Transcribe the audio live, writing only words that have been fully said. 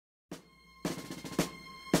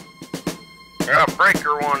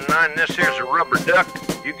Breaker 19, this here's a rubber duck.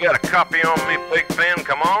 You got a copy on me, big fan?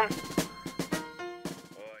 Come on.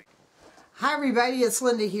 Hi everybody, it's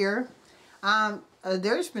Linda here.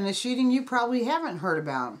 There's been a shooting you probably haven't heard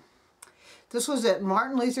about. This was at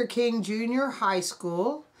Martin Luther King Jr. High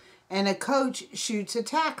School, and a coach shoots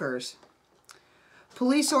attackers.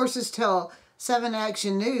 Police sources tell 7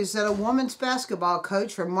 Action News that a women's basketball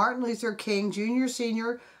coach from Martin Luther King Jr.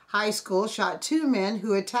 Senior High School shot 2 men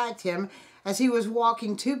who attacked him as he was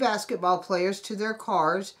walking 2 basketball players to their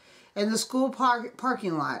cars in the school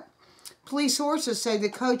parking lot. Police sources say the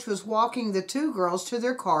coach was walking the 2 girls to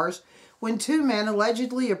their cars when 2 men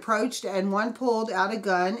allegedly approached, and one pulled out a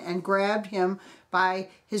gun and grabbed him by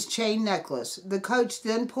his chain necklace. The coach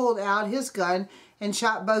then pulled out his gun and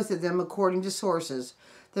shot both of them, according to sources.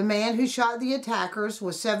 The man who shot the attackers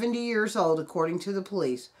was 70 years old, according to the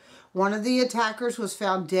police. One of the attackers was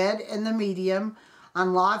found dead in the median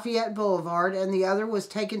on Lafayette Boulevard, and the other was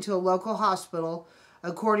taken to a local hospital,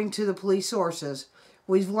 according to the police sources.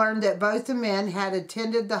 We've learned that both the men had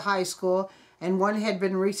attended the high school and one had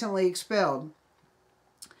been recently expelled.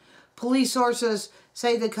 Police sources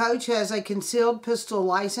say the coach has a concealed pistol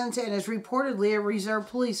license and is reportedly a reserve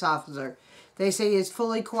police officer. They say he is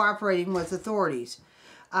fully cooperating with authorities.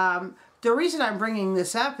 The reason I'm bringing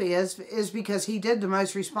this up is because he did the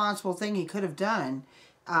most responsible thing he could have done.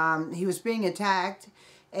 He was being attacked,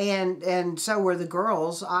 and so were the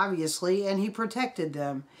girls, obviously, and he protected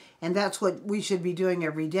them. And that's what we should be doing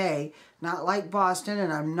every day. Not like Boston,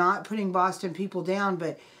 and I'm not putting Boston people down,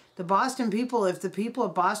 but the Boston people, if the people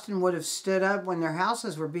of Boston would have stood up when their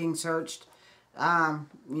houses were being searched, you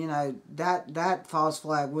know, that false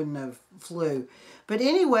flag wouldn't have flew. But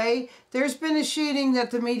anyway, there's been a shooting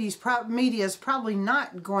that the media is probably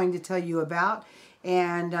not going to tell you about.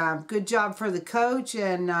 And good job for the coach,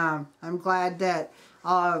 and I'm glad that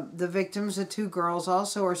the victims, the 2 girls,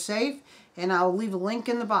 also are safe. And I'll leave a link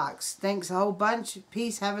in the box. Thanks a whole bunch.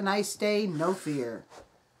 Peace. Have a nice day. No fear.